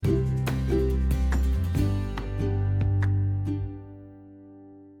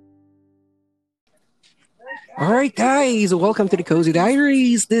All right, guys, welcome to the Cozy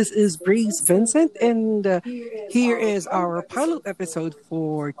Diaries. This is Breeze Vincent, and here is our pilot episode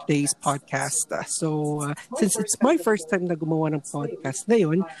for today's podcast. Since it's my first time na gumawa ng podcast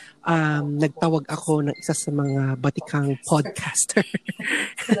ngayon, nagtawag ako ng isa sa mga batikang podcaster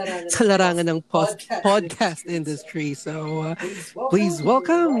sa larangan ng podcast industry. Please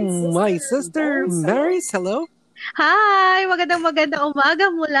welcome my sister, Maris. Hello. Hi! Magandang umaga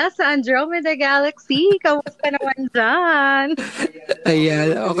mula sa Andromeda Galaxy. Kamusta naman dyan?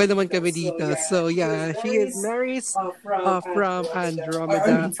 Ayan, okay naman kami dito. She is Maris from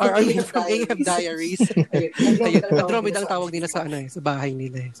Andromeda. From AF Diaries. Ayan, Andromeda ang tawag nila sa sa bahay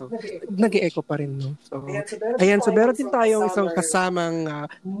nila. So, nag-e-echo pa rin, no? So meron din tayong isang kasamang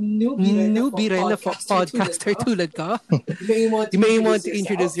newbie rin na podcaster tulad ka. You may want to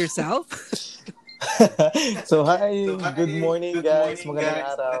introduce yourself. Hi, good morning guys. Magandang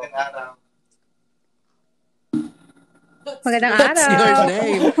araw. Magandang That's araw. your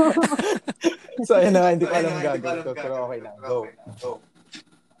name. Ayun na nga, hindi ko alam ang gagawin ko, pero okay lang. Go.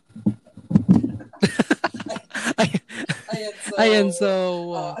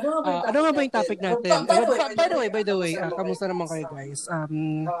 Ano nga ba yung topic natin? By the way, kamusta naman kayo guys?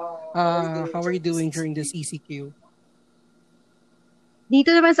 How are you doing during this ECQ? Dito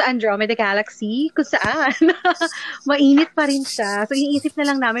naman sa Andromeda Galaxy, kung saan mainit pa rin siya. So, iniisip na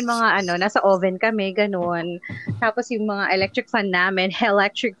lang namin nasa oven kami, ganun. Tapos yung mga electric fan namin,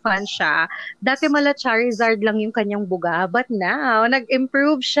 electric fan siya. Dati mala Charizard lang yung kanyang buga, but now,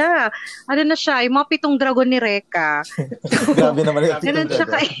 nag-improve siya. Ano na siya, yung mga pitong dragon ni Reka. Grabe naman yung pitong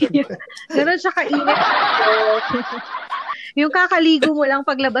dragon. Ganun siya kainit. Yung kakaligo mo lang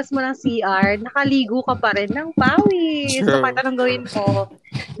paglabas mo ng CR, nakaligo ka pa rin ng pawis. Sure. So, kahit anong gawin mo,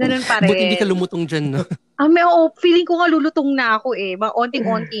 ganun pa rin. Buti hindi ka lumutong dyan, no? Feeling ko nga lulutong na ako eh. Mga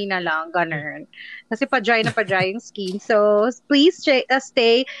onting-onti na lang, ganun. Kasi pa-dry yung skin. So, please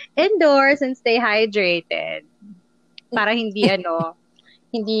stay indoors and stay hydrated. Para hindi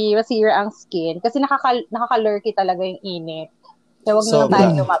masira ang skin. Kasi nakaka-lurky talaga yung init. So, wag na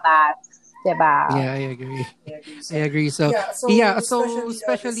tayo lumabas. Diba? Yeah, I agree. So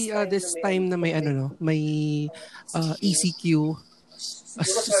especially this time na may ECQ,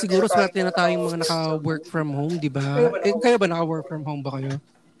 siguro sa natin na tayong mga naka-work from home, di ba? Kayo ba naka-work from home ba kayo?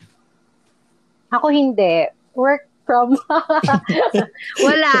 Ako hindi. Work from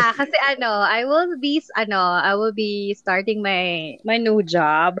wala kasi I will be starting my new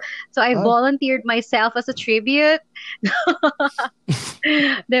job. So I volunteered myself as a tribute.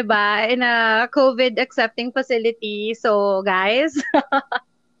 'Di ba? In a COVID accepting facility. So guys,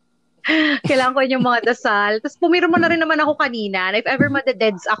 kailangan ko yung mga dasal. Tapos pumirma na rin naman ako kanina. If ever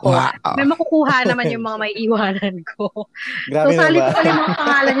madededs ako, may makukuha naman yung mga may iwanan ko. Grabe so, salit ko yung mga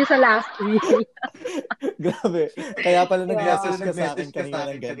pangalan niyo sa last week. Grabe. Kaya pala nag-message ka sa akin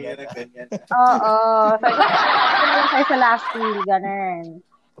kanina ng ganyan. Oo. Salit kayo sa last week. Ganun.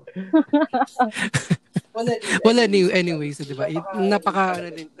 Anyways, di ba?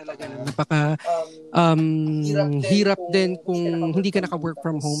 Hirap din kung hindi ka naka-work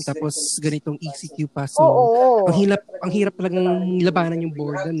from home tapos ganitong ECQ pa. So, ang hirap talagang labanan yung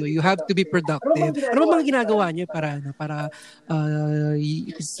boredom, no? You have to be productive. Ano ba mga ginagawa niyo para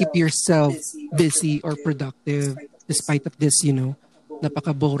keep yourself busy or productive despite of this,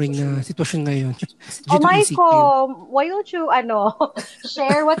 napaka-boring na sitwasyon ngayon. Michael, why don't you,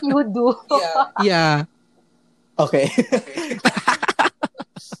 share what you do? Yeah. Okay.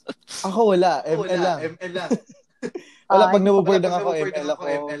 Ako wala. ML lang. Wala, pag nabuboard lang ako,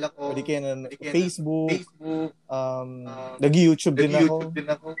 ML ako. Pwede kayo na Facebook. Nag-YouTube din ako.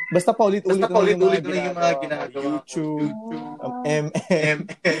 Basta paulit-ulit na yung mga ginagawa. YouTube. ML.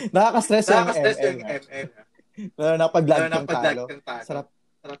 Nakaka-stress yung ML. Nakapag-lag kang talo. Sarap.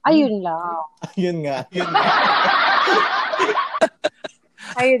 Ayun lang. Ayun nga.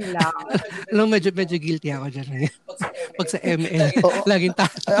 Ayun lang. Medyo guilty ako dyan. Pag sa ML, laging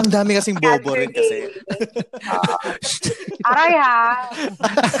ang dami kasing bobo rin kasi. Aray ha.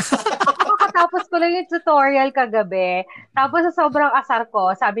 Ako kakatapos ko lang yung tutorial kagabi. Tapos sa sobrang asar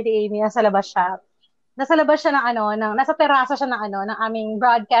ko, sabi ni Amy, nasa labas siya nasa terasa siya ng aming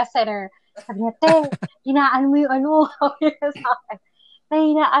broadcast center. Sabi niya, hinaan mo yung sabi niya sa akin.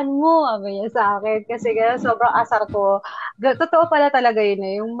 Hinaan mo, sabi niya sa akin. Kasi sobrang asar ko. Totoo pala talaga yun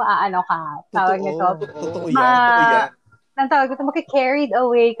yung ka. Tawag nito. Totoo yan. Ang tawag nito, maki-carried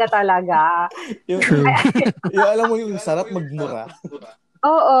away ka talaga. yung alam mo yung sarap magmura.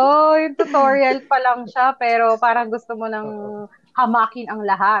 Oo, yung tutorial pa lang siya, pero parang gusto mo nang hamakin ang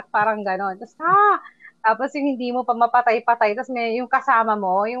lahat. Parang ganon. Tapos yung hindi mo pa mapatay-patay, tapos may yung kasama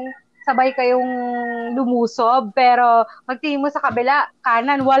mo, yung sabay kayong lumusob, pero pagtingin mo sa kabila,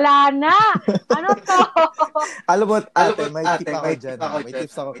 kanan, wala na. Ano to? Alam mo, ate, may tip ako dyan. May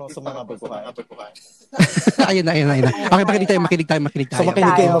tips ako kung sa mga baguhan. Ayun na. Okay, makinig tayo. So,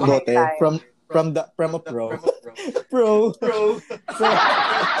 makinig kayo mabuti. From a pro.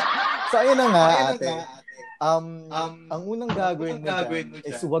 So, ayun na nga, ate. Ang unang gagawin mo dyan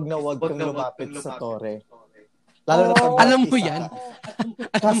is wag kang lumapit sa tore. Lalo na pag alam mo yan.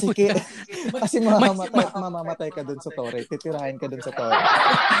 Kasi mamamatay ka dun sa tore. Titirahin ka dun sa tore.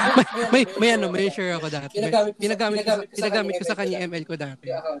 may share ako dati. Pinagamit ko sa kanya ML ko dati.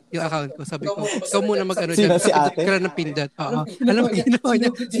 Yung account ko. Sabi ko, ikaw muna mag-ano dyan. Si ate? Ka ng pindot. Alam mo, ginawa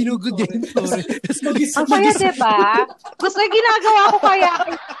niya. Sinugod niya yung tore. Ang kaya, diba? Gusto yung ginagawa ko kaya.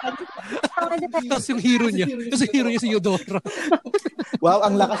 Tapos yung hero niya si Eudora. Wow,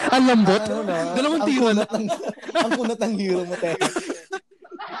 ang lakas. Ang lambot. Dalawang tira na. Ang kunat ng hero mo, te.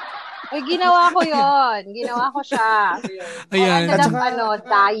 Uy, ginawa ko yon. Ginawa ko siya. Ayan. I ended up,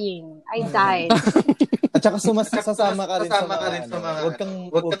 dying. I died. At saka sasama ka rin sa mga,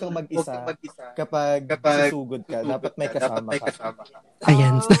 huwag kang mag-isa kapag susugod ka. Dapat may kasama ka.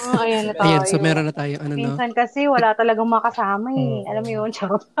 Ayan. Ayan na tayo. Ayan, so meron na tayo. Minsan kasi wala talagang makasama eh. Alam mo yun,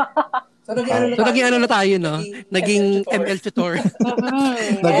 charot. So, naging ano na tayo, no? Naging ML tutor.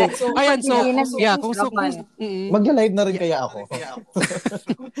 Ayan, so, yeah, magla-live na rin kaya ako.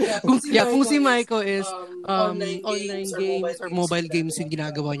 Kung si Michael is online games or mobile games yung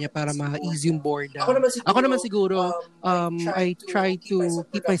ginagawa niya para ma-ease yung boredom. Ako naman siguro, I try to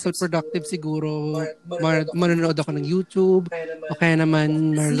keep myself productive siguro. Manonood ako ng YouTube, o kaya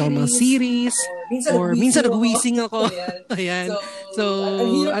naman manonood ako ng series, or minsan nag-wheezing ako. Ayan. So,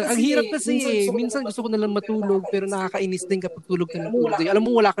 ang hirap kasi minsan gusto ko na lang matulog pero nakakainis din kapag tulog ka ng tulog. Alam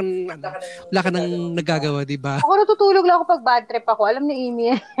mo, wala kang nang nagagawa, di ba? Ako natutulog lang ako pag bad trip ako. Alam ni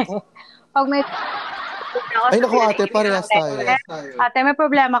Amy. Pag may... Ay, naku ate, parehas tayo. Ate, may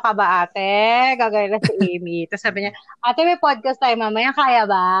problema ka ba, ate? Gagaya na si Amy. Tapos sabi niya, ate, may podcast tayo mamaya. Kaya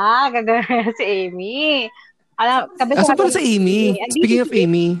ba? Gagaya na si Amy. Alam, Asa pala sa Amy? Speaking of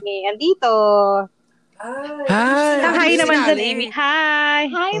Amy. Andito. Hi! Hi naman dyan, Amy. Hi!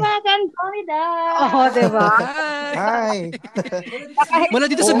 Hi, mga Florida! Oo, diba? Hi! Mula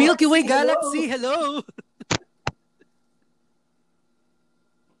dito sa Milky Way Galaxy. Hello!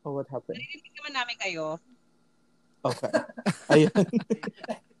 Oh, what happened? Narinig naman namin kayo. Okay. Ayun.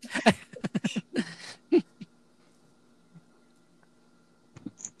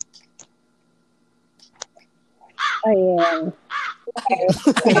 Ayan.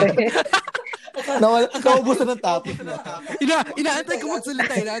 Naubusan ng topic na. Inaantay ko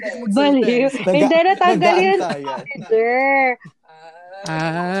magsalita. Baliw. Hindi natanggal yun.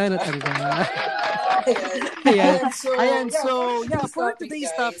 Natanggal. Ayan. So, yeah, for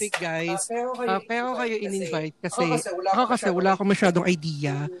today's topic, guys, pero kayo in-invite kasi wala akong masyadong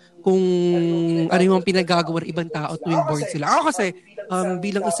idea kung ano yung pinagagawa ng ibang tao tuwing bored sila. Ako kasi,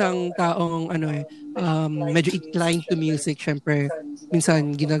 bilang isang taong medyo inclined to music, syempre,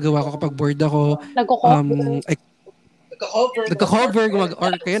 minsan ginagawa ko kapag bored ako, nagko-cover,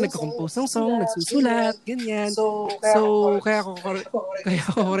 or kaya nagko-compose ng song, nagsusulat, ganyan. So kaya ako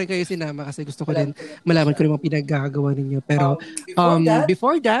rin kayo sinama kasi gusto ko din malaman ko rin mga pinagagawa ninyo. Pero,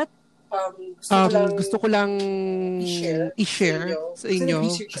 before that, gusto ko lang i-share sa inyo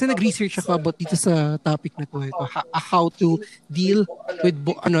kasi nag-research ako about dito sa topic na to, how to deal with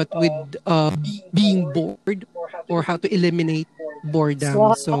being bored or how to eliminate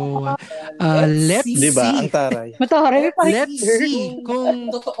boredom. So let's see. Diba? Ang taray. Let's see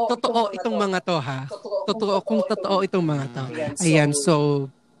kung totoo itong mga to, ha. Totoo itong mga to. Ayan, so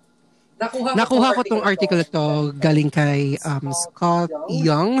nakuha ko tong article to galing kay Scott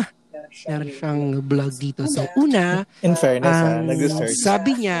Young. Meron siyang blog dito. So, una, in fairness, nag-research.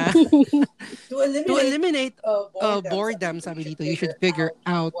 Sabi niya, to eliminate boredom, sabi dito, you should figure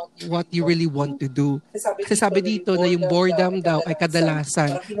out what you really want to do. Kasi sabi dito na yung boredom daw ay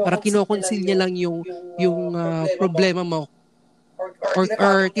kadalasan, para kinokonsil niya lang yung problema mo,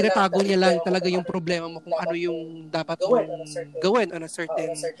 or tinatago niya lang talaga yung problema mo kung ano yung dapat mong gawin on a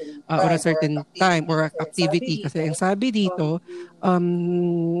certain time or activity. Kasi ang sabi dito,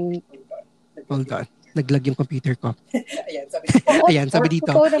 hold on, naglag yung computer ko. Ayan, sabi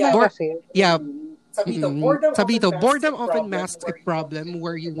dito. Sabi dito, boredom often masks a problem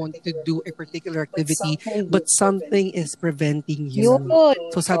where you want to do a particular activity but something is preventing you.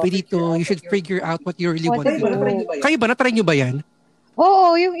 So sabi dito, you should figure out what you really want to do. Kayo ba? Natry nyo ba yan?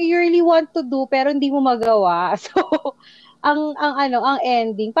 Oo, yung you really want to do pero hindi mo magawa. So, ang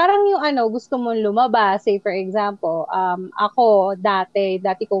ending, parang yung gusto mong lumabas, say for example, ako dati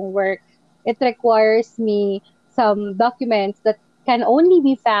kong work, it requires me some documents that can only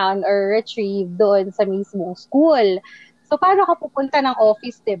be found or retrieved doon sa mismong school. So, paano ka pupunta ng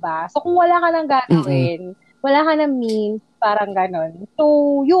office, 'di ba? So, kung wala ka nang gagawin, wala ka nang means, parang ganon.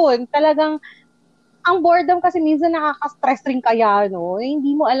 So, yun, talagang ang boredom kasi minsan nakaka-stress rin kaya, no?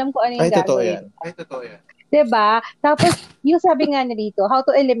 Hindi mo alam kung ano yung gagawin. Ay, totoo yan. 'Di ba? Tapos, yung sabi nga na dito, how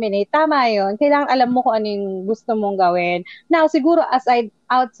to eliminate, tama yun. Kailangan alam mo kung ano yung gusto mong gawin. Now, siguro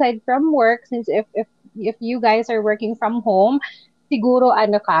outside from work, since if you guys are working from home, siguro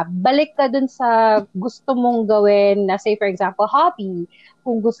balik ka dun sa gusto mong gawin na, say for example, hobby.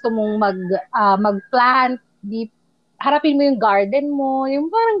 Kung gusto mong mag-plant, harapin mo yung garden mo, yung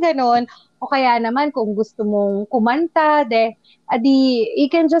parang ganon. O kaya naman, kung gusto mong kumanta,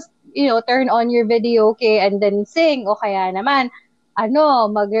 you can just, turn on your video, okay, and then sing. O kaya naman,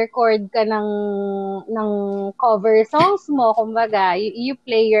 mag-record ka ng cover songs mo, kumbaga, you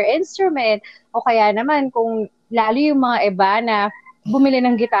play your instrument. O kaya naman, kung lalo yung mga iba na bumili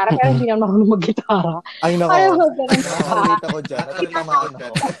ng gitara, pero hindi naman marunong mag-gitara. Ay, nako. Nakarelate ako dyan. Natatamaan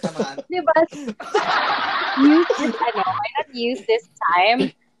ako. Diba? Why not use this time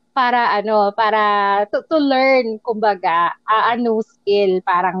para to learn, kumbaga, a new skill,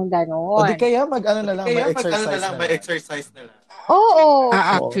 parang gano'n. O di kaya may exercise na lang. Oo.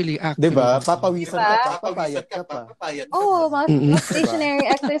 Actually. Diba? Papawisan ka, papapayat ka pa. Oo, mga stationary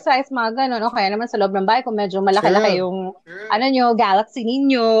exercise, mga gano'n. O kaya naman sa loob ng bahay, kung medyo malaki-laki yung, galaxy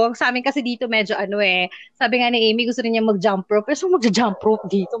ninyo. Sa amin kasi dito medyo sabi nga ni Amy, gusto rin niya mag-jump rope. Pero so mag-jump rope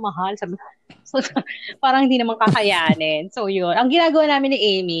dito, mahal. So, parang hindi naman kakayanin. So, yun. Ang ginagawa namin ni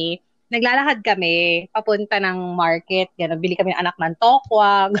Amy, naglalakad kami, papunta ng market, gano'n. Bili kami ng anak ng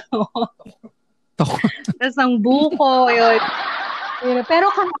tokwa, tapos ng buko, yun. Pero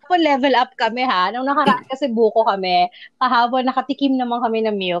kahapon level up kami, ha. Nung nakaraan kasi buko kami, kahapon nakatikim naman kami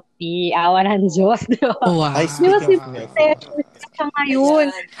ng milk tea. Awa ng Diyos, di ba? Wow. Di ba si siya ngayon.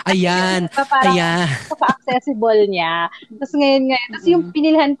 Ayan. Napaka-accessible niya. Tapos ngayon. Tapos yung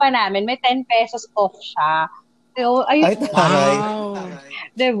pinilhan pa namin, may 10 pesos off siya. So, ayun. Wow.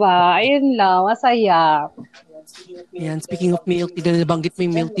 Diba? Ayun lang. Masaya. Yan, speaking of milk tea, dahil nabanggit mo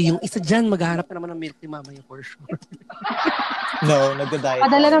yung milk tea, yung isa dyan, maghaharap na naman ng milk tea mamaya for sure. No, nagda-diet.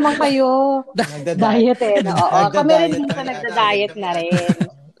 Padala naman kayo. Diet Oo, kami rin minsan nagda-diet na rin.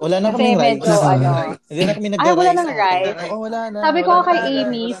 Wala na kaming rice. Hindi na kami nagda-rice. Wala nang rice. Oo, wala na. Sabi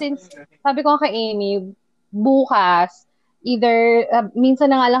ko kay Amy, bukas, either,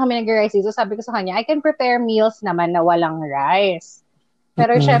 minsan na nga lang kami nag-rice dito, sabi ko sa kanya, I can prepare meals naman na walang rice.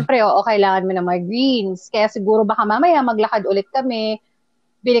 Pero syempre, kailangan mo ng mga greens. Kaya siguro baka mamaya maglakad ulit kami,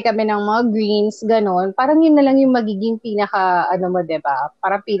 bili kami ng mga greens, ganon. Parang yun na lang yung magiging pinaka, diba?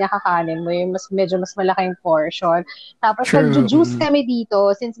 Parang pinaka-kanin mo, yung medyo mas malaking portion. Tapos nag-juice kami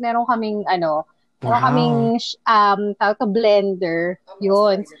dito, since meron kaming, kaming blender,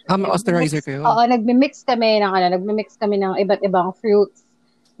 yun. Austerizer kayo? Oo, nagmi-mix kami ng iba't ibang fruits.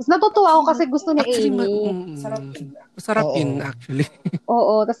 Tapos natutuwa ako kasi gusto ni Amy. Masarap yun, actually.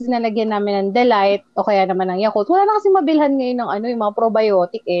 Oo, tapos nilalagyan namin ng Delight o kaya naman ng Yakult. Wala na kasi mabilhan ngayon ng yung mga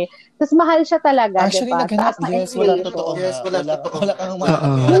probiotic eh. Tapos mahal siya talaga, actually, diba? Taas na inflation. Wala kang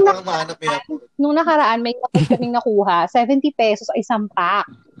mahanap. Nung nakaraan, may kaming nakuha, 70 pesos ay isang pack.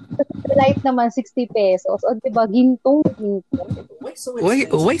 Delight naman, 60 pesos. O diba, gintong.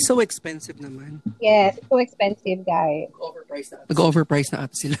 Why so expensive naman? Yes, so expensive, guys. Nag-overprice na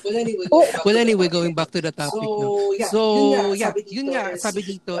ata sila. Well, anyway, going back to the topic. Yun nga, sabi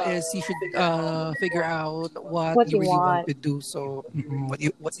dito is you should figure out what you really want to do. So,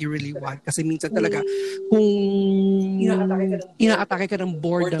 what you really want. Kasi minsan talaga, kung inaatake ka ng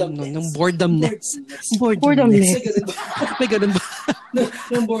boredom, ng boredomness. May ganun ba?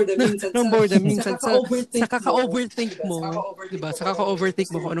 Ng boredom minsan. Sa kaka-overthink mo, diba? Sa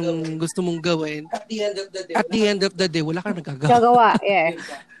kaka-overthink mo kung anong gusto mong gawin. At the end of the day, wala kang nagagawa. Yeah.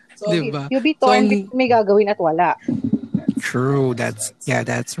 So, diba? You'll be torn may gagawin at wala. True, that's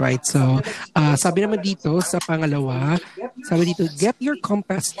right. So, sabi naman dito sa pangalawa, sabi dito, get your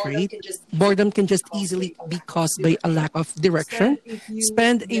compass straight. Boredom can just easily be caused by a lack of direction.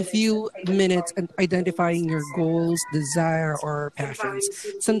 Spend a few minutes identifying your goals, desire, or passions.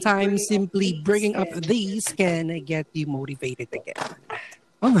 Sometimes simply bringing up these can get you motivated again.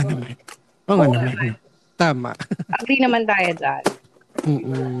 Oo nga naman. Tama. Agree naman tayo dyan.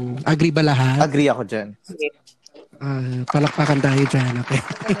 Agree ba lahat? Agree ako dyan. Palakpakan tayo dyan. Okay.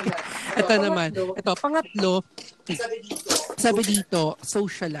 Ito naman. Ito, pangatlo, sabi dito,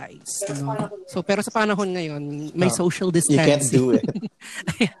 socialize. No? So, pero sa panahon ngayon, may social You can't distancing. do it.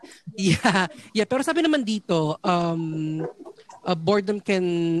 Yeah. Pero sabi naman dito, boredom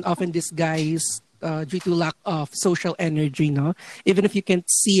can often disguise due to lack of social energy, no? Even if you can't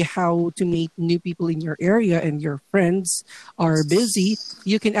see how to meet new people in your area and your friends are busy,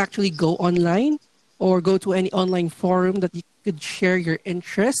 you can actually go online or go to any online forum that you could share your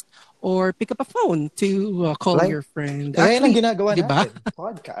interest or pick up a phone to call Like, your friend. Kaya lang ginagawa diba? natin.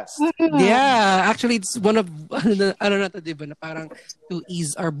 Podcast. Yeah, actually it's one of ano na to, 'di ba, na parang to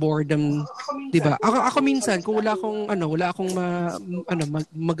ease our boredom, 'di ba? Ako minsan kung wala akong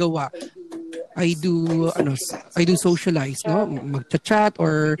magawa, I do socialize, no? Magcha-chat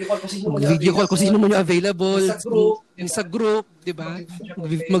or video call kung sino man yung available sa group, 'di ba?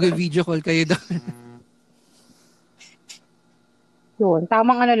 Mag-video call kayo doon. Yun,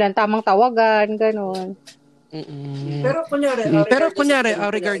 tamang tawagan, ganun. Pero kunyari,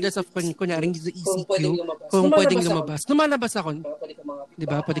 regardless of kunyari sa ECQ, kung pwedeng lumabas. Lumalabas ako. 'Di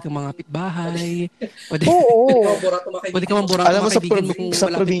ba? Pwede kang mangapit bahay. Pwede kang mambura Alam mo, mga kaibigan mo kung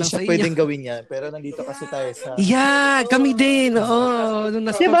sa malapit lang probinsya sa iyo. pwedeng gawin yan. Pero nandito kasi tayo sa... Yeah, kami din. Oo.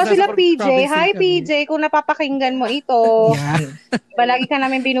 Diba sila PJ? Hi PJ, kung napapakinggan mo ito. Yeah. Palagi ka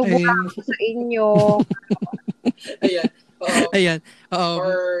namin binubuka sa inyo. Ayan.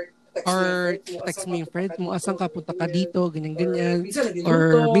 Or text mo yung friend mo, asan ka, punta ka dito, ganyan.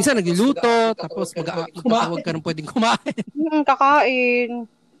 Or minsan nagluluto, tapos magtatawag ka ng pwedeng kumain. Kakain.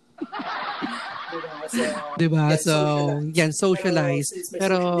 Diba? So, yan, socialize.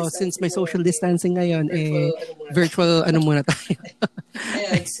 Pero since may social distancing ngayon, virtual muna tayo.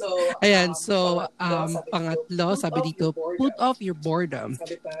 Ayan, so, pangatlo, sabi dito, put off your boredom.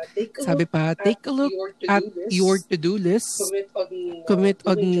 Sabi pa, take a look at your to-do list. Commit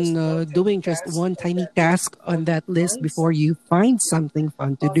on doing just one tiny task on that list before you find something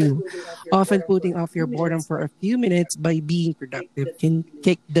fun to do. Often putting off your boredom for a few minutes by being productive can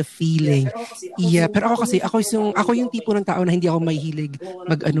kick the feeling. Yeah, pero ako yung tipo ng tao na hindi ako mahilig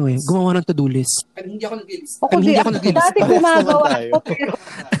gumawa ng to-do list. Hindi ako nag-list. Dati gumagawa ako, pero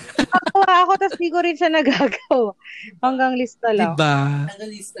ako, tapos di ko rin siya nagagawa. Hanggang lista lang. Diba?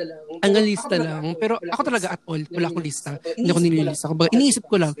 Hanggang lista lang. Pero ako talaga at all, wala akong lista. Hindi ako nililista. Kumbaga, iniisip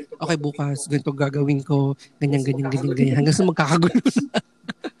ko lang, okay, bukas, ganito gagawin ko, ganyan. Hanggang sa magkakagulo na.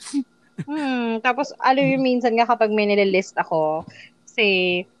 Tapos, alam mo, minsan nga kapag may nililist ako,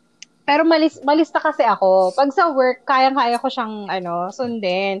 pero malista kasi ako. Pag sa work, kayang-kaya ko siyang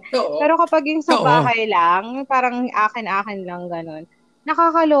sundin. Pero kapag yung sa bahay lang, parang akin-akin lang ganun.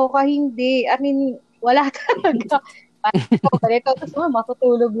 Nakakaloka, hindi. I mean, wala talaga. Tapos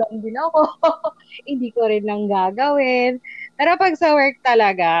matutulog lang din ako. Hindi ko rin lang gagawin. Pero pag sa work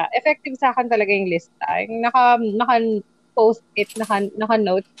talaga, effective sa akin talaga yung lista. Yung naka-post-it,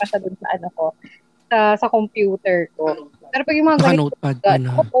 naka-note pa siya dun sa sa computer ko. Pero pag yung mga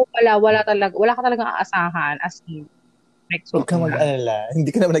wala ka talagang aasahan as in. Huwag ka mag-alala. Hindi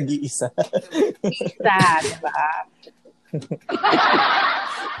ka naman nag-iisa. Isa, diba?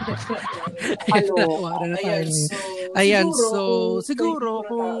 Ayan, so siguro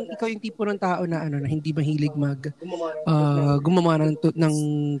kung ikaw yung tipo ng tao na hindi mahilig gumawa ng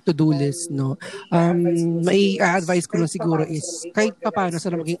to-do list, no. May advice ko lang siguro is kahit papaano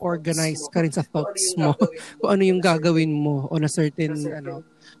sana maging organized ka rin sa thoughts mo kung ano yung gagawin mo on a certain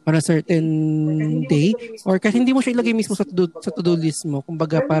day, or kahit hindi mo siya ilagay mismo sa to-do list mo.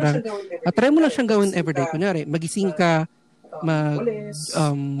 Kumbaga parang try mo lang siyang gawin everyday. Kunyari, magising ka,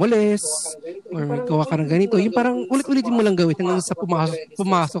 walis, or gawa ka ng ganito. Yung parang ulit-ulitin mo lang gawin hanggang sa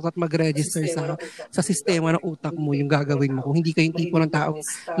pumasok at mag-register sa sistema ng utak mo yung gagawin mo. Kung hindi ka yung tipo ng taong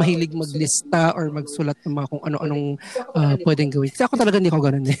mahilig maglista or magsulat ng mga kung ano-anong pwedeng gawin. Kasi ako talaga hindi ko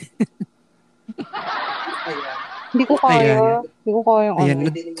ganun eh. Hindi ko kaya. Hindi ko kaya.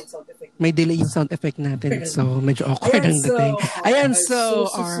 May delay yung sound effect natin. So, medyo awkward ang dating. Ayan, so,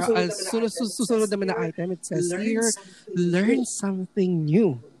 our susunod naman na item, it says here, learn something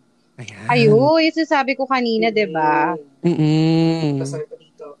new. Ayan. Yung sasabi ko kanina, diba?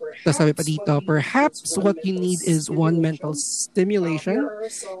 Tapos sabi pa dito, perhaps what you need is one mental stimulation.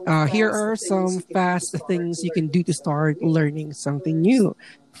 Here are some fast things you can do to start learning something new.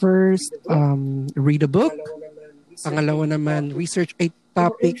 First, read a book. Pangalawa naman, research a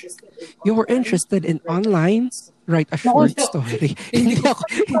topic you're interested in online. Write a short story. Hindi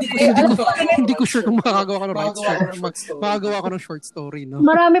ko sure kung makagawa ko ng short story, no?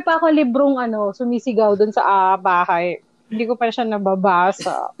 Marami pa ako librong sumisigaw dun sa bahay. Hindi ko pa siya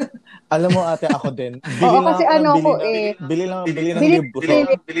nababasa. Alam mo ate, ako din. Oo, kasi Bili ng libro.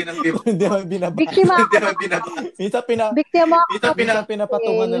 Bili ng libro. Hindi mo binabasa. Biktima ako. Biktima ako. Minsan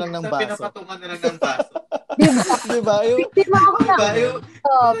pinapatungan na lang ng baso. Diba? Biktima ako na.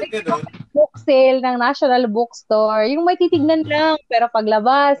 Biktima ako book sale ng National Bookstore. Yung may titignan lang, pero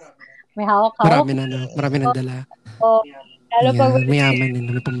paglabas, may hawak-hawak. Marami nang dala. Lalo pag mayaman din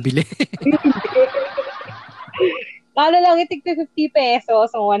na pambili. Lalo lang itig 50 pesos,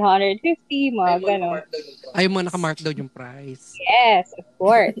 so 150, mga gano'n. Ayaw mo naka-markdown yung price. Yes, of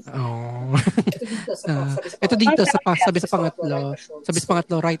course. Oh. Ito dito, sabi sa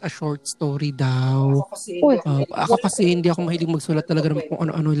pangatlo, write a short story daw. Ako kasi hindi ako mahilig magsulat talaga ng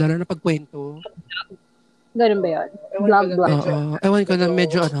kung ano-ano, lalo na pagkwento. Ganun ba yun? Blog. Ewan ko na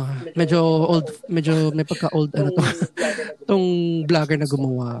medyo old, medyo may pagka-old to. Tong vlogger na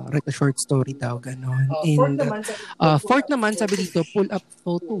gumawa, write a short story daw, gano'n. Fourth naman, sabi dito, pull up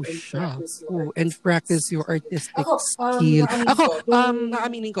Photoshop and practice your artistic skill. Ako,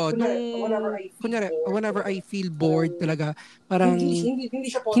 naaminin ko, whenever I feel bored talaga, parang hindi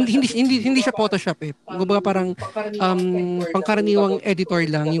siya Photoshop eh. Kumbaga parang pangkaraniwang editor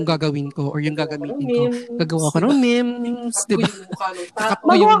lang yung gagawin ko or yung gagamitin ko. Gagawa ko ng memes, di ba? Kakap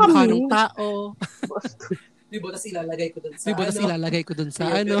ko yung mukha ng tao. Di ba tas ilalagay ko dun sa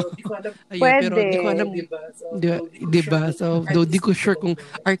ano. Pwede. Pero di ko alam. Di ba? So, di ko sure kung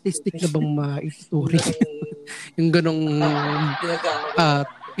artistic na bang maituturi. Yung ganong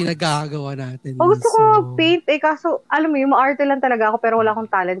pinagagawa natin. Gusto ko mag-paint kaso alam mo yung ma-arte lang talaga ako pero wala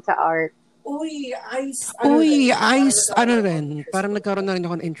akong talent sa art. Ano rin, parang nagkaroon na rin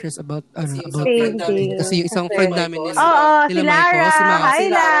ako ng interest about painting. Kasi yung isang friend namin nila si Lara. Hi,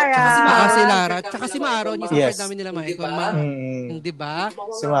 Lara. Si Lara. Tsaka si Maron, yung isang friend namin nila, Michael. Diba?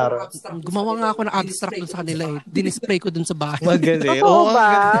 Si Maron. Gumawa nga ako ng abstract dun sa kanila eh. Dinispray ko dun sa bahay. Magaling. Oo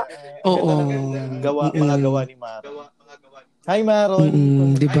ba? Oo. Mga gawa ni Maron. Hi, Maron.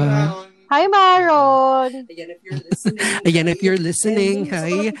 Diba? Hi, Maron! Ayan, if you're listening,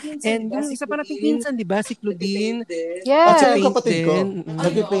 hi. And yung isa pa nating pinsan, di ba? Si Claudine. Yes. At yung kapatid ko,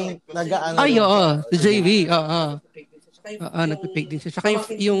 nag-paint, si JV. Nag-paint din siya. Tsaka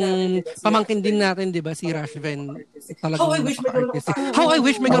yung pamangkin din natin, di ba? Si Rashven. Talagang artist. How I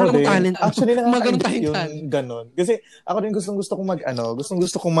wish may ganun talent. Actually, nakaka-enjoy yung ganun. Kasi ako din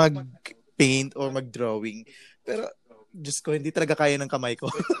gusto kong mag-paint or mag-drawing. Pero, Diyos ko, hindi talaga kaya ng kamay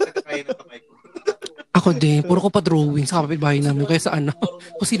ko. Ako din, puro ko pa drawing sa kapitbahay namin. Kaya sa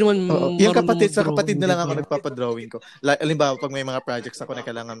kung sino man yung kapatid na lang ako nagpapadrawing ko. Halimbawa, pag may mga projects ako na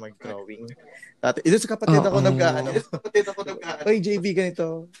kailangan mag-drawing. Ito sa kapatid ako Oy, JV,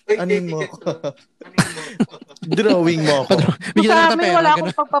 ganito. Anin mo ako. Drawing mo ako. Sa amin, wala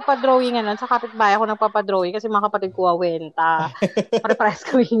akong pagpapadrawingan nun. Sa kapitbahay ako nagpapadrawing kasi mga kapatid ko wenta. Pare-pares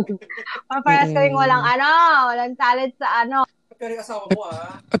kawing walang talent sa Pero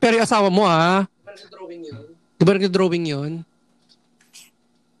yung asawa mo Di ba nag-drawing yun?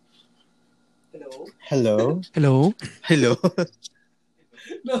 Hello?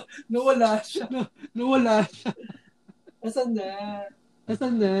 Nawala siya. Nasaan na?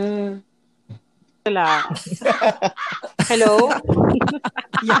 Hello?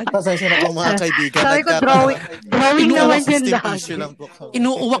 Pasensya na po mga kaibigan. Sabi ko, drawing naman yun lang.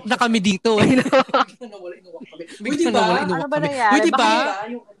 Inuuwak na kami dito. Uy, diba? Ano ba nangyari?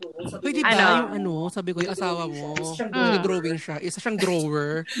 Uy, diba? Yung sabi ko, yung asawa mo, nag-drawing siya. Isa siyang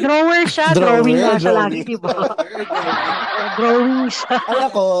drawer. Drawer siya. Drawing nga siya lagi, diba? Drawing siya. Alam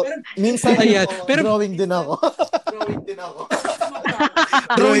ko, minsan drawing din ako.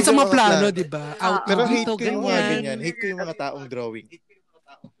 Drawing sa mga plano, diba? Pero hate ko yung mga ganyan. Hate ko yung mga taong drawing.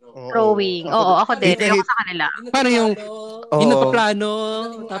 Drawing. Oo, ako din. Ako sa kanila. Paano yung pinapaplano,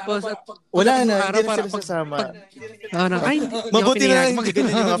 tapos wala na, hindi na sila sasama. Mabuti na lang hindi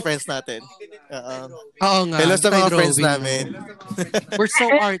ganyan yung mga friends natin. Oo nga. Hello sa mga friends namin. We're so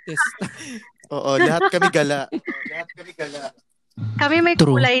artist. Oo, lahat kami gala. Kami may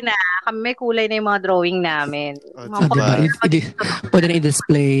kulay na. Yung mga drawing namin. Pwede na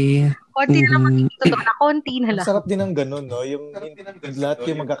i-display. Konti na lang konti na lang. Sarap din ng ganun, no? Yung lahat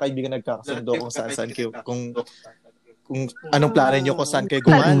yung magkakaibigan nagkakasundo kung saan kayo, kung anong plano nyo, kung saan kayo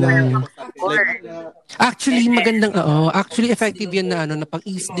gumala. Actually, magandang, actually effective yan na na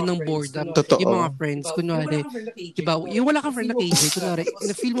pang-ease din ng boredom. Totoo. Yung mga friends, kunwari, diba, yung wala kang friend na KJ, kunwari,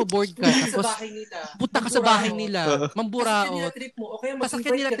 na-feel mo bored ka, tapos punta ka sa bahay nila, mamburao,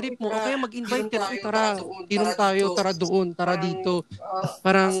 pasakyan nila trip mo, o kaya mag-invite ka, tara, inom tayo, tara doon, tara dito.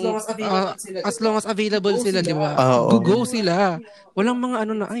 Parang, as long as available sila, di ba? Go sila. Walang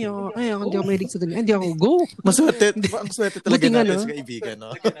mga na, ayaw, hindi ako mahilig sa ganyan. Hindi ako, go. Maswerte talaga natin sa kaibigan,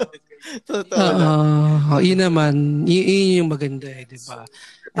 no? Totoo. Yun naman, yun yung maganda di ba?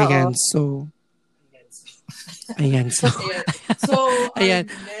 Ayan, so,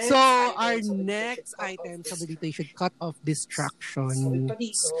 our next item, sabi dito, you should cut off distraction.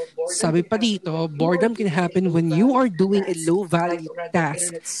 Sabi pa dito, boredom can happen when you are doing a low-value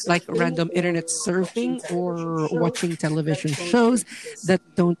task like random internet surfing or watching television shows that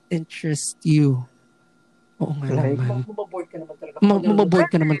don't interest you. Oo nga naman. Maboboard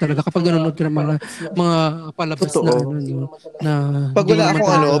ka naman talaga kapag nanonood ka ng mga palabas na pag wala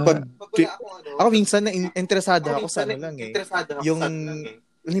akong ako minsan na interesado ako sa lang yung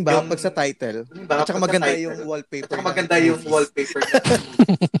halimbawa pag sa title at saka maganda yung wallpaper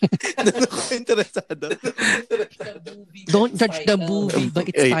doon ako interesado. Don't judge the movie by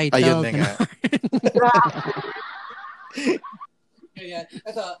its title. Ayun na nga.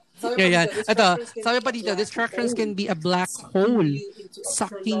 Sabi pa dito, distractions can be a black hole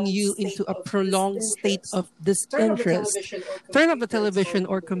sucking you into a prolonged state of disinterest. Turn off the television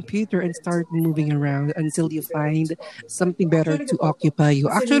or computer and start moving around until you find something better to occupy you.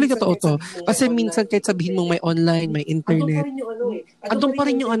 Actually, totoo to. Kasi minsan kahit sabihin mong may online, may internet, andun pa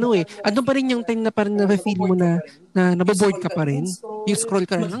rin yung andun pa rin yung time na parang na-feel mo na naboboard ka pa rin. Yung scroll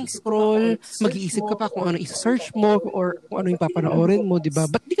ka rin ng scroll, mag-iisip ka pa kung ano i-search mo or kung ano yung papanoorin mo, di ba?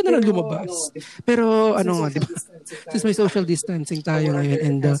 Ba't di ka na lang lumabas? Pero di ba? Since may social distancing tayo ngayon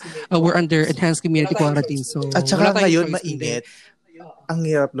and we're under enhanced community quarantine, so at saka ngayon mainit. Ang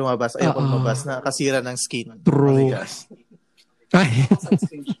hirap lumabas. Ayoko lumabas na kasira ng skin. True. Ay.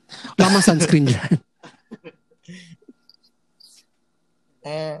 Wala mang sunscreen dyan.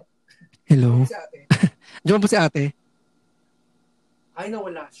 Hello? Diyan po si ate? Ay,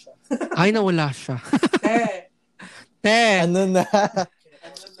 nawala siya. Te! Ano na?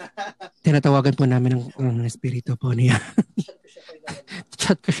 Tinatawagan po namin ng espiritu po niya.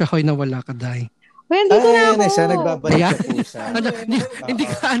 Chat ko siya, hoy, nawala ka, Day. Well, dito na ako. Siya, nagbabalik siya po siya. Hindi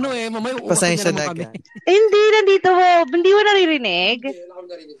ka mamaya pasensya na kami. Hindi, nandito mo. Hindi mo naririnig?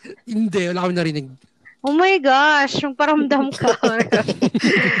 Hindi, wala kami narinig. Oh my gosh, yung paramdam ka.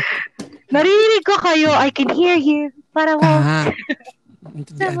 Naririnig ko kayo. I can hear you. Parang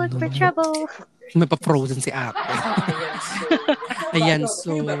someone for trouble. May pa-frozen si ate. Ayan,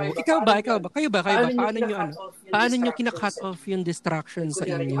 so ikaw ba? Kayo ba? Paano nyo kina-cut off yung distraction sa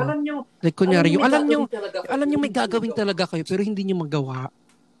inyo? Like kunyari, yung alam nyo may gagawin talaga kayo pero hindi nyo magawa.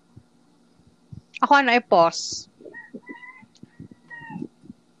 Ako I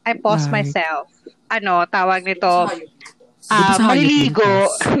pause myself. Tawag nito? Maliligo.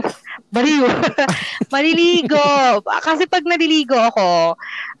 Maliligo. Kasi pag naliligo ako,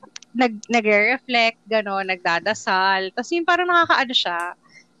 nag-reflect, gano'n, nagdadasal. Tapos yung parang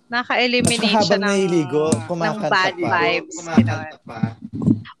nakaka-eliminate siya ng bad vibes.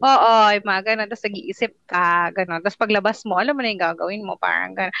 Oo, yung mga gano'n. Tapos nag-iisip ka, gano'n. Tapos paglabas mo, alam mo na yung gagawin mo,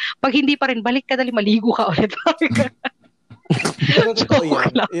 parang gano'n. Pag hindi pa rin, balik ka dali, maligo ka ulit. Pero totoo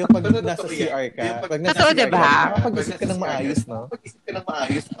yan. Yung pag nasa CR ka, pag-isip ka ng maayos, no?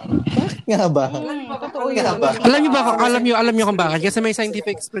 Bakit nga ba? Totoo yan. Alam nyo kung bakit? Kasi may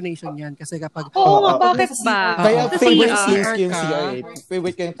scientific explanation yan. Kasi kapag... Oo nga, bakit ba? Kaya favorite place yung CR.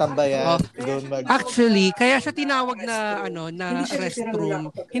 Favorite kayong tambayan. Actually, kaya siya tinawag na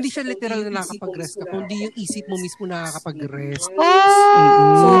restroom. Hindi siya literal na nakakapag-rest ka, kundi yung isip mo mismo nakakapag-rest.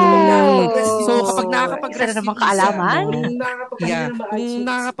 So, kapag nakakapag-rest yung kaalaman? Kung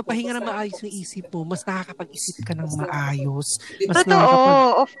nakakapapahinga na maayos yung isip mo, mas nakakapag-isip ka ng maayos.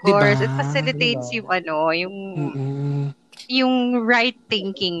 Totoo, of course. It facilitates yung right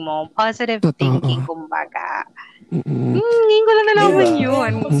thinking mo. Positive thinking, kumbaga. Ngayon ko lang nalaman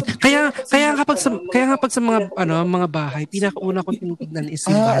yun. Kaya kapag sa mga bahay, pinakauna kong tinitignan is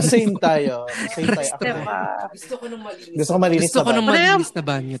yung banyo. Same tayo. Gusto ko ng malinis na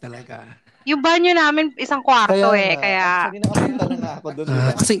banyo talaga. Yung banyo namin, isang kwarto kaya... Actually, nakapita lang ako doon.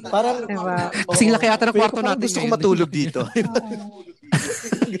 Kasi laki ata ng kwarto natin. Gusto ko matulog dito.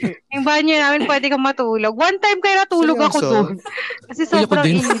 Yung banyo namin, pwede kang matulog. One time kaya natulog ako doon. Kasi sobrang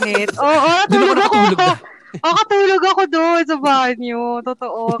init. Oo, natulog ako. Katulog ako doon sa banyo.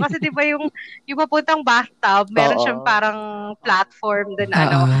 Totoo. Kasi di ba yung papuntang bathtub, meron Oo. siyang parang platform doon.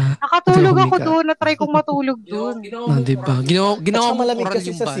 Hindi Nakatulog ako ako humiga. doon. Na-try kong matulog doon. Diba? Ginawa At saka mo malamig oral kasi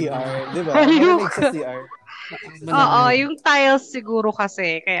yung sa banyo. CR, di ba? Malamig. Malamig sa CR. Oo, yung tiles siguro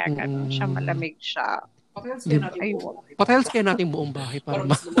kasi. Kaya ganun siya, malamig siya. Ayun. Patiles kaya natin buong bahay para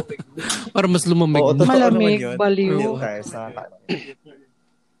para mas lumamig. Oo, totoo Malamig, naman yun. baliw. Yung tiles,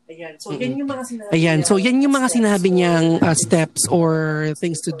 Ayan. So, yan yung mga sinabi Ayan, so yan yung mga steps sinabi niyang steps or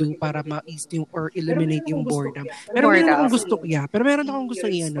things to do para ma-ease yung or eliminate yung boredom. Pero meron akong gusto, pero meron akong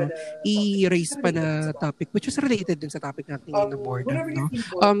gusto i-raise pa na topic which is related din sa topic natin ngayon na boredom, no?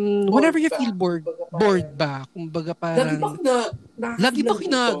 Whenever you feel bored ba, kumbaga parang lagi ba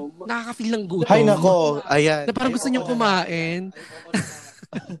nakaka-feel ng gutom? Hay nako, ayan. Na parang gusto niyong kumain.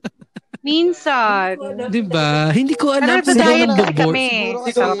 Minsan. Diba? Hindi ko alam Pero dahil kami.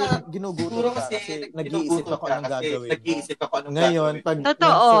 Siguro kasi ginugutom ka kasi nag-iisip ako ng gagawin mo. Ngayon, pag...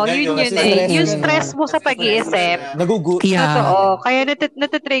 Totoo, yun eh. Yung stress mo sa pag-iisip. Nagugutom. Totoo. Kaya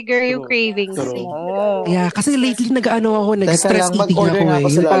natitrigger yung cravings mo. Yeah, kasi lately nag-stress eating mag-order ako nga ako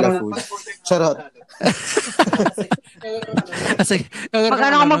eh. sa Yung Lala parang, Foods. Charot. kasi,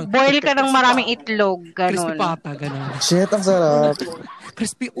 mag-boil ka ng maraming itlog. crispy Ganon. pata, gano'n. Shit, ang sarap.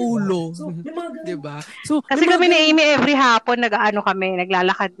 Crispy ulo. Diba? So, Kasi kami ni Amy every hapon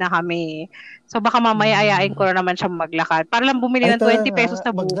naglalakad na kami. So baka mamaya ayain ko na naman siyang maglakad. Para lang bumili ng 20 pesos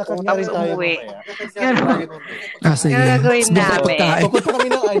na buko tapos umuwi. Sige. Gagawin namin. Pupunta kami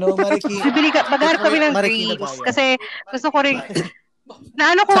ng Marikina. Maghanap kami ng grapes. Kasi gusto ko rin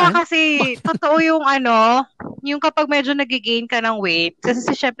kasi totoo yung yung kapag medyo nagigain ka ng weight, kasi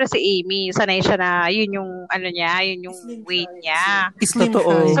syempre si Amy, sanay siya na yun yung yun yung weight niya. Slim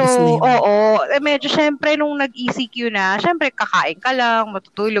So, medyo syempre nung nag-ECQ na, syempre kakain ka lang,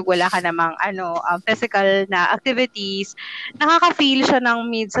 matutulog, wala ka namang physical na activities. Nakaka-feel siya ng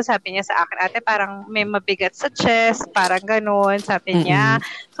minsan, sabi niya sa akin, ate, parang may mabigat sa chest, parang ganun, sabi niya.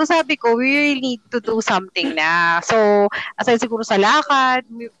 So sabi ko, we really need to do something na. So, aside siguro sa lakad,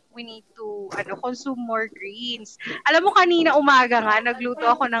 we need to consume more greens. Alam mo, kanina umaga nga, nagluto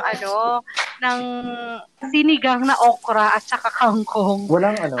ako ng sinigang na okra at saka kangkong.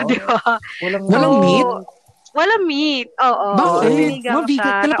 Walang Diba? Walang meat? Walang meat, oo. Bakit? Sinigang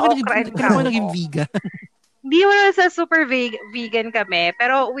siya na okra and Kailan ko naging kangkong. vegan? Hindi mo sa super vegan kami,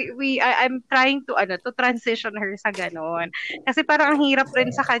 pero I'm trying to transition her sa ganon. Kasi parang ang hirap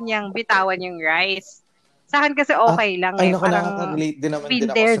rin sa kanyang bitawan yung rice. Sa akin kasi okay lang Ay, naku, parang nakaka-relate din naman been din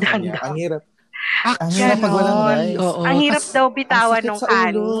ako there, sa kanya. done Ang hirap. Ang Ganon. hirap pag walang rice. Oo. Ang hirap daw bitawan sakit ng sa ulo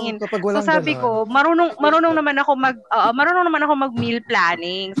kanin. kapag So walang sabi ganon. ko, marunong naman ako mag meal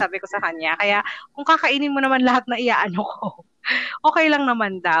planning, sabi ko sa kanya. Kaya kung kakainin mo naman lahat na ko, okay lang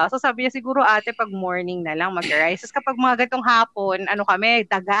naman daw. So sabi niya, siguro ate, pag morning na lang mag-rice. Tapos kapag mga gatong hapon, kami,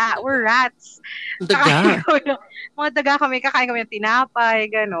 daga, we're rats. Daga? Mga daga kami, kakain kami ng tinapay,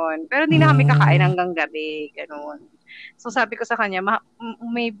 ganon. Pero hindi na kami kakain hanggang gabi, ganon. So sabi ko sa kanya,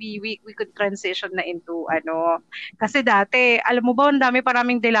 maybe we could transition na into kasi dati, alam mo ba, ang dami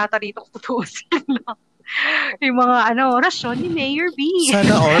paraming delata dito kung tutuusin lang. Yung mga rasyon ni Mayor B.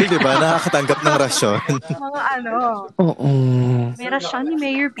 Sana all, di ba? Nakakatanggap ng rasyon. Mga Oo. may rasyon ni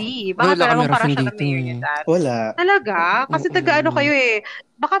Mayor B. Wala Baka kami talagang rasyon para siya ng dito. mayor niya dati. Wala. Talaga? Kasi kayo eh.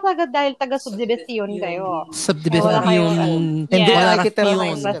 Baka dahil taga-subdivision kayo. Subdivision Wala yung... kayong And then, Yeah.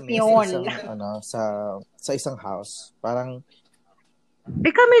 nakikitermize Yun. kami sa isang house. Parang,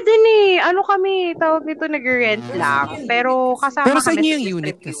 Kami din eh. Kami, tawag nito, nag-rent lang. Pero kasama Pero sa kami inyo yung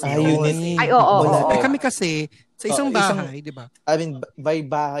unit kasi. unit. Ay, oo. Wala. Kami kasi, sa isang bahay, di ba? I mean, by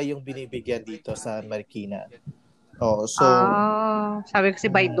bahay yung binibigyan dito sa Marikina. So, sabi ko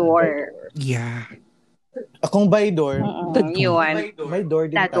by door. Yeah. kung by door, Yun. may door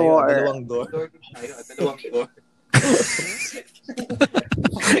din The tayo. door. Dalawang door.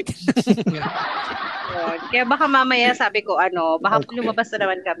 Kaya baka mamaya sabi ko baka lumabas na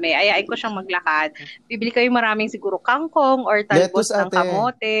naman kami. Ayain ko siyang maglakad. Bibili kayo maraming siguro kangkong or talbos Lettuce, ng ate.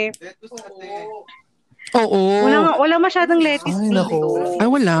 kamote. Oo. Wala masyadong lettuce Ay, dito. naku. Ay,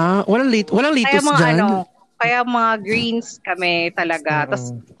 wala. Walang Kaya latest mga dyan. kaya mga greens kami talaga.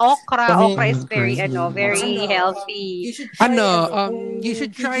 Tapos okra is very very healthy. You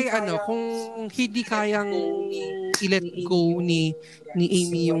should try kung hindi kayang i-let go ni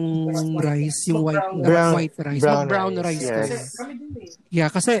Amy yung rice, yung white rice, brown rice yes. kasi.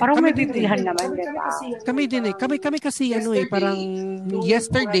 Yeah, kasi Parang kami may din bibilihan naman, diba? Kami din eh. Kami kasi parang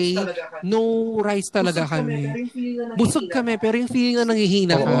yesterday no rice talaga kami. Busog kami pero yung feeling na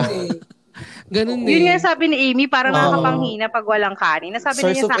nanghihina ka. Ganun Yun nga eh. sabi ni Amy, parang Oo. nakakapanghina pag walang kanin. Nasabi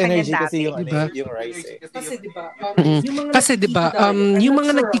Source niya of sa akin yan energy kasi dati. yung, Diba? yung rice eh. Kasi di ba, Kasi 'di ba, yung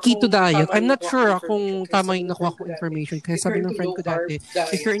mga nagki-keto diet, I'm not sure kung tama yung nakuha kong information. Kaya sabi ng friend ko dati,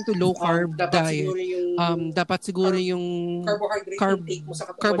 if you're into low carb diet, dapat siguro yung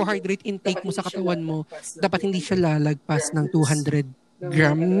carbohydrate intake mo sa katawan mo, dapat hindi siya lalagpas ng 200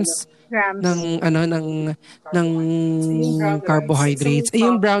 grams Grams. ng carbohydrates.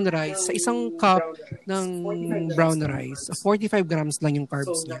 Yung brown rice, sa isang cup ng brown rice, 45 grams lang yung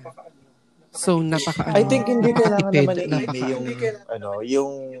carbs niya. So, I think hindi kailangan naman ni napaka- Amy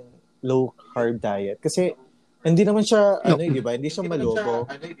yung low carb diet. Kasi, hindi naman siya, di ba? Hindi siya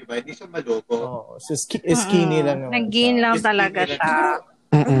malobo. Oo. So, skinny lang naman Nag-gain siya. lang talaga siya.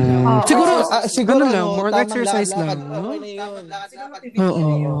 Siguro, siguro lang, more tamang exercise lakad, lang, no? okay na yun.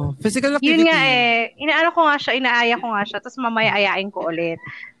 Oo. Physical activity. Yun nga inaano ko nga siya, inaaya ko nga siya, tapos mamaya ayain ko ulit.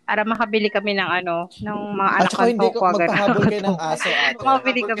 Para makabili kami ng ng mga At saka hindi ko anakanto ko. magpahabol kayo ng aso, ate.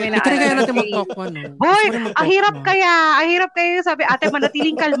 Makabili kami ng Try kaya natin ano. mag-tokwa, no? Hoy, ang hirap kaya. Sabi, ate,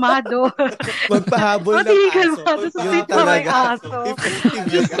 manatiling kalmado. Magpahabol ng Manatiling aso. kalmado sa Yun sweet na may talaga. aso.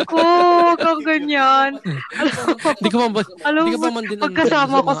 Diyos ko, kung ganyan. Hindi ko Alam hindi ka mo, pa man din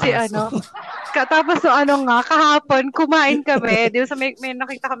pagkasama ko si tapos kahapon, kumain kami. Di ba may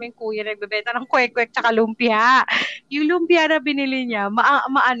nakita kaming kuya nagbebenta ng kwek-kwek tsaka lumpia. Yung lumpia na binili niya,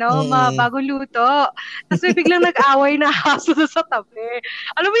 bagong luto. Tapos may biglang nag-away na aso sa tabi.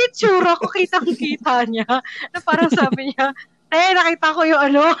 Alam mo yung tsura ko, kitang-kita niya. Na parang sabi niya, nakita ko yung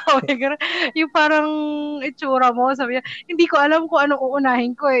yung parang itsura mo. Sabi niya, hindi ko alam kung anong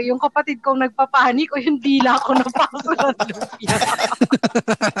uunahin ko eh. Yung kapatid kong nagpapanik o yung dila ko na paso ng lumpia.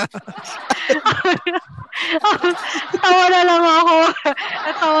 Tawa na lang ako.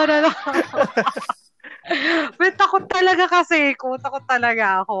 But takot talaga kasi ko. Takot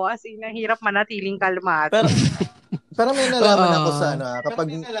talaga ako. As in, hirap manatiling kalmado. Pero may nalaman ako sa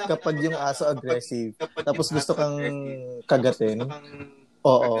kapag yung aso aggressive, tapos gusto kang kagatin,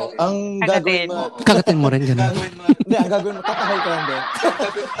 oo. Ang gagawin mo, kagatin mo rin ganun. Hindi, ang gagawin mo, tatahol ka lang din.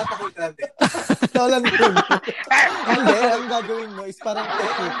 Tawalan mo. Hindi, ang gagawin mo is parang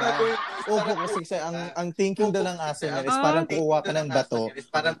upo ka. Upo kasi ang thinking daw ng aso niya is parang kukuha ka ng bato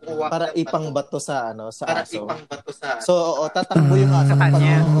para ipangbato sa aso. So, tatakbo yung aso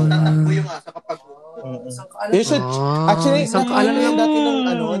kapag you should actually alam mo dati nung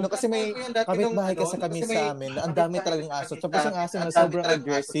kasi may kapitbahay kasi kami sa amin na ang dami talagang aso, tapos yung aso na sobrang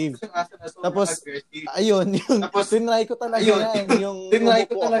aggressive, tapos ayun yung tinry ko talaga yung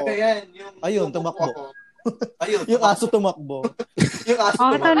ayun tumakbo. Yung aso tumakbo.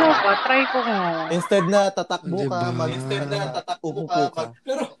 Talaga, try ko nga. Instead na tatakbo ka, upo ka.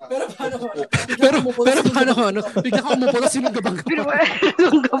 Pero paano? Bigla ka umupo na sinunggaban ka.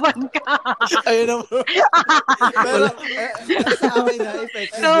 Sinunggaban ka. Ayun naman. Pero, sa akin na,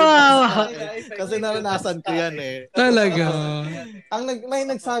 effective. Kasi naranasan ko yan eh. Talaga. May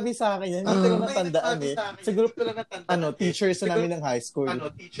nagsabi sa akin yan, hindi ko natandaan eh. Siguro, teachers na namin ng high school.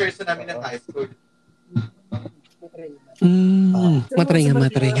 Matry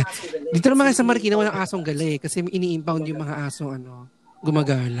nga. Dito naman sa Marikina walang asong gali kasi ini-impound yung mga asong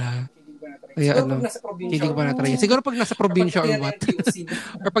gumagala. Kaya hindi ko pa na-try. Siguro pag nasa probinsya or what.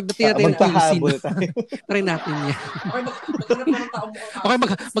 Or pag dating natin magpahabol tayo. Try natin yan. Okay,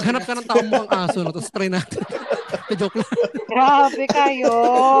 maghanap ka ng tao mo ang aso, tapos try natin. Joke lang. Grabe kayo.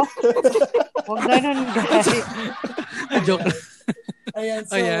 Huwag ganun, guys. Joke lang.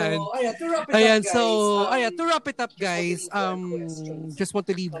 To wrap it up, guys, just want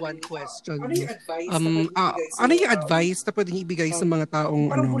to leave one question. Ano yung advice na pwedeng ibigay sa mga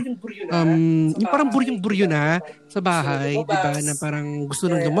taong yung parang buryong-buryo na sa bahay, di ba, na parang gusto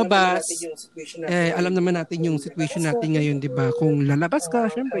nang lumabas. Alam naman natin yung situation natin ngayon, di ba? Kung lalabas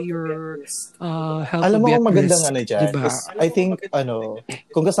ka, syempre your health alam mo will be at kung magandang risk, dyan, diba? I think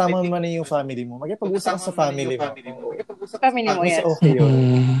kung kasama mo yung family mo, magpag-usap ka sa family mo. Family mo yan. Okay yun.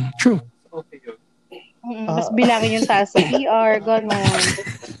 True. Tapos bilangin yung taas sa PR, gano'n.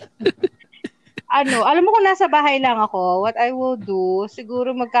 Alam mo kung nasa bahay lang ako, what I will do,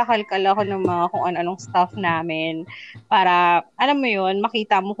 siguro magkakalkal ako ng mga kung anong stuff namin para, alam mo yun,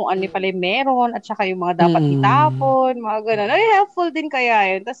 makita mo kung ano pala yung meron at saka yung mga dapat itapon, mga gano'n. Ay, helpful din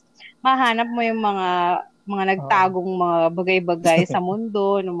kaya yun. Tapos mahanap mo yung mga nagtagong mga bagay-bagay sa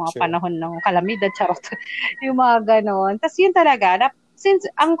mundo, ng mga panahon ng kalamidad, charot. Yung mga gano'n. Tapos yun talaga, since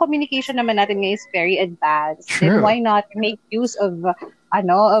ang communication naman natin ngayon is very advanced, then why not make use of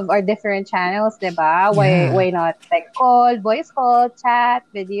our different channels, diba? Why not like call, voice call, chat,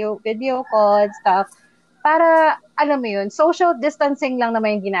 video call, stuff. para, alam mo yun, social distancing lang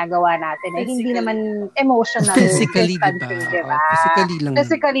naman yung ginagawa natin. Hindi naman emotional Physically, distancing, diba?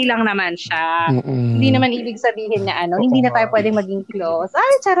 Physically lang naman siya. Hindi naman ibig sabihin na hindi na tayo pwedeng maging close.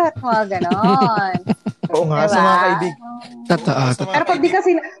 Ay, charot mo, ganon. Oo nga, sa mga kaibig. Totoo. Pero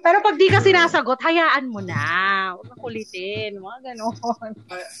pag di ka sinasagot, hayaan mo na. Huwag kang kulitin. Mga ganon.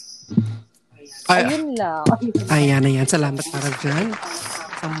 Ayun lang. Ayan. Salamat para dyan.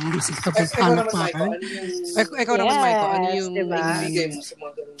 Ang music na po palakpakan. Ikaw naman, Michael, ano yung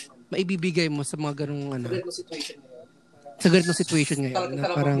maibibigay mo sa mga ganung sa ganitong situation ngayon na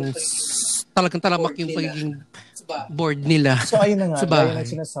parang talagang talamak yung pagiging board nila. So ayun na nga, ayun ang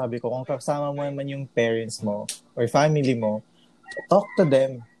sinasabi ko. Kung kasama mo naman yung parents mo or family mo, talk to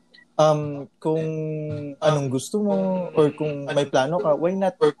them. Kung anong gusto mo or kung may plano ka, why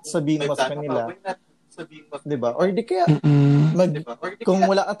not sabihin mo sa kanila? Diba? Or di kaya kung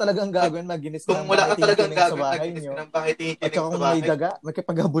wala ka talagang gagawin, maginis ka ng bahay sa bahay nyo. At saka kung may daga,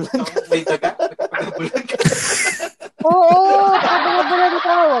 magkipaghabulan ka. Oo, paghabulan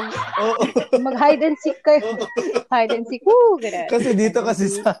ka. Mag-hide and seek kayo. Hide and seek. Ganun. Kasi dito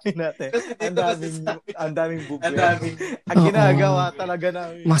sa akin natin, ang daming bubwe. Ang ginagawa talaga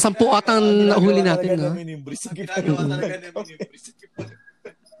namin. Mga 10 atang nahuli natin. Ang ginagawa talaga namin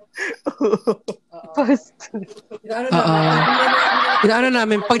Inaano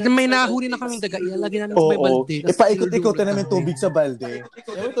namin, pag may nahuli na kaming daga, ilalagay namin sa may balde. Ipaikot-ikot na namin tubig sa balde.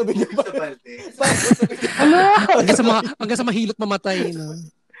 Yung tubig sa balde. Hanggang sa mahilot mamatay. No?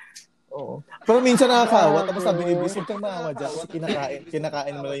 Oo. Pero minsan nakakawa, tapos sabi ni Bruce, huwag kang maawa dyan kasi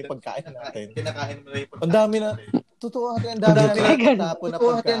kinakain mo lang yung pagkain natin. Ang dami na, totoo natin, ang dami na tapon na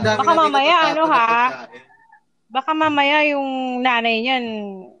pagkain. Baka mamaya, baka mamaya yung nanay niyan,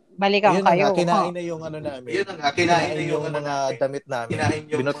 balikan kayo. Kinain na yung namin. Kinain na yung mga damit namin.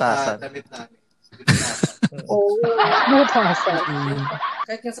 Binutasan. Binutasan.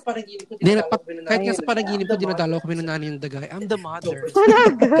 Kahit nga sa panaginip ko, dinadalaw kami ng nanay yung daga. I'm the mother.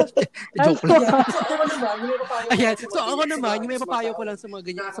 Talaga? Joke lang. Ayan. So ako naman, yung may papayo ko lang sa mga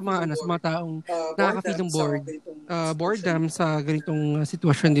ganyan, sa mga taong nakaka-feel ng boredom sa ganitong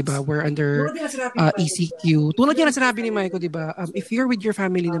sitwasyon, di ba? We're under ECQ. Tulad yan ang sinabi ni Michael, di ba? If you're with your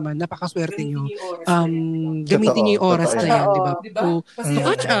family naman, napakaswerte nyo. Gamitin nyo yung oras na yan, di ba? To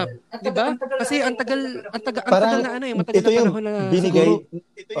catch up, di ba? Kasi ang tagal na matagal na panahon na binigay,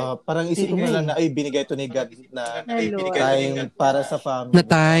 parang isipin mo lang na binigay to ni God na time para sa family. Na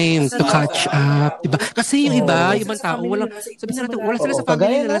time to catch up, diba? Kasi yung ibang tao, wala sila sa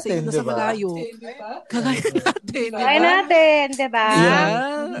family nila, sa malayo. Kagaya natin, diba?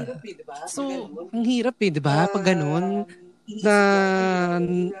 So, ang hirap diba? Pag ganun, na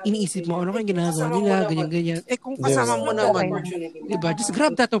iniisip mo, ano kayong ginagawa nila, ganyan-ganyan. Kung kasama mo naman, diba, just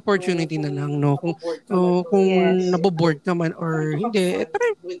grab that opportunity na lang, no? Kung naboboard naman or hindi,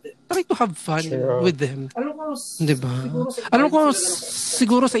 try to have fun with them. Diba? Alam ko,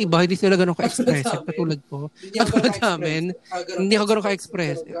 siguro sa iba, hindi sila ganun ka-expressive. Katulad ko. Katulad namin, hindi ako ganun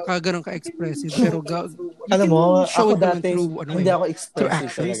ka-expressive. Pero, alam mo, ako dati, hindi ako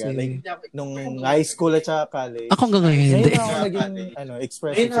expressive talaga. Like, nung high school at saka college. Ako hanggang ngayon, hindi. Ako naging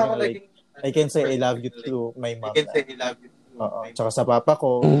expressive talaga. Like, I can say I love you to my mom. Tsaka sa papa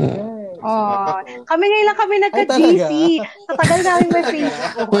ko. Kami ngayon lang kami nagka-GC. Sa tagal namin may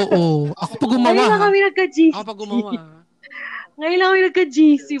Facebook. Oo. Ako pag gumawa. Ngayon lang kami nagka-GC. Ako pag gumawa. Ngayon lang kami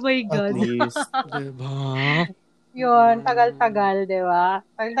nagka-GC, my God. At least. Diba? Yun, tagal-tagal, diba?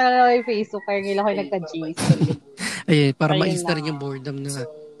 Tagal-tagal na may Facebook, kaya ngayon lang kayo nagka-GC. Ay, para mais na rin yung boredom na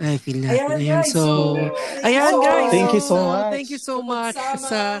I feel natin. Ayan. So, ayan guys. Thank you so much. Thank you so much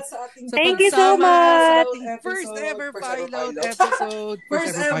sa Thank you so much. First ever pilot episode.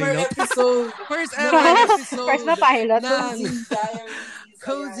 First ever episode. First na pilot.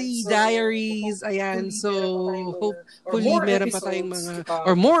 Cozy Diaries. Ayan. So, hopefully meron pa tayong mga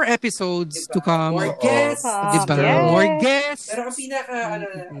or more episodes to come. More guests. Diba? Yes. More guests.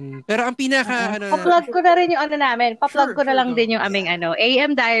 Pero ang pinaka Pa-plug ko na rin yung namin. Pa-plug ko na lang din yung aming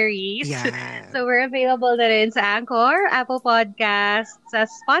AM Diaries. Yeah. So, we're available na rin sa Anchor, Apple Podcasts, sa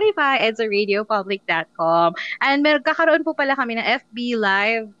Spotify, and sa radiopublic.com. And magkakaroon po pala kami ng FB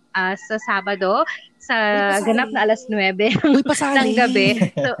Live sa Sabado sa ganap na 9:00 ng gabi.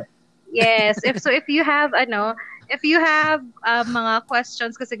 So, yes. If you have mga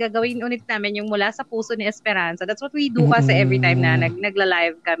questions, kasi gagawin ulit namin yung mula sa puso ni Esperanza. That's what we do kasi every time na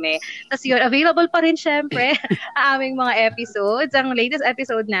nagla-live kami. Tapos yun, available pa rin syempre ang aming mga episodes. Ang latest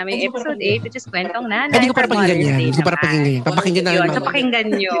episode namin, episode 8, which is Kwentong Nanay. Hindi ko para pakinggan yan. Hindi ko para pakinggan yan. Papakinggan namin. Yun, so pakinggan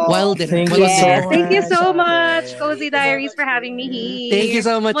nyo. Wilder. Yes. Thank you so much, Cozy Diaries, for having me here. Thank you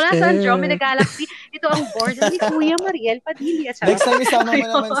so much. Mula sa Andromeda Galaxy. Ito ang border ni Kuya Mariel Padilla. Next time, isama mo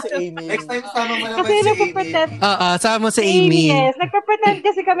naman si Amy. Kasi nagpa-pretend. sama si Amy, Amy. yes. Nagpa-pretend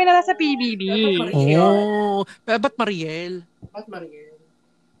kasi kami na nasa PBB. Oh. Ba't Mariel?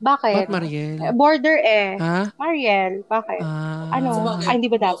 Bakit? Ba't Mariel? Border Ha? Mariel, bakit? Ano? Ay, hindi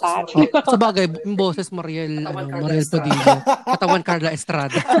ba dapat? Sa bagay, yung boses Mariel, Mariel Padilla. Katawan Carla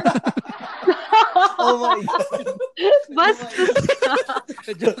Estrada. Oh my God. Bastos ka.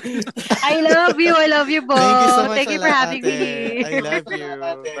 I love you, Bo. Thank you so much Thank you for having me. I love you.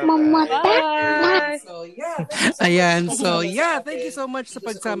 Bye. Ayan, so thank you so much sa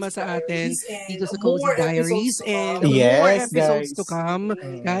pagsama sa atin dito sa Cozy Diaries and Yes, more episodes guys. to come.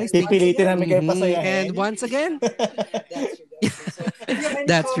 Guys, thank you. Pipilitin namin kayo Mhm. pasayahin. And once again,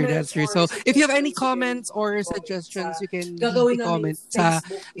 that's true. So, if you have any comments or suggestions, you can leave a comment sa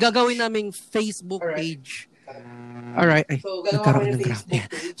gagawin naming Facebook page. Alright. Ay, nagkaroon ng grabe.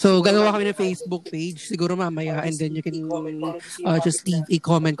 So, gagawa kami ng Facebook page siguro mamaya and then you can just leave a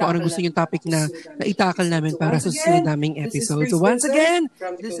comment kung anong gusto yung topic na itakal namin para sa susunod naming episode. So, once again,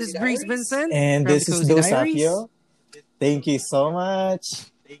 this is Breeze Vincent. And from this the is Cozy Dos Diaries. Sapio. Thank you so much.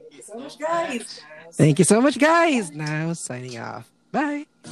 Thank you so much, guys. Now, signing off. Bye.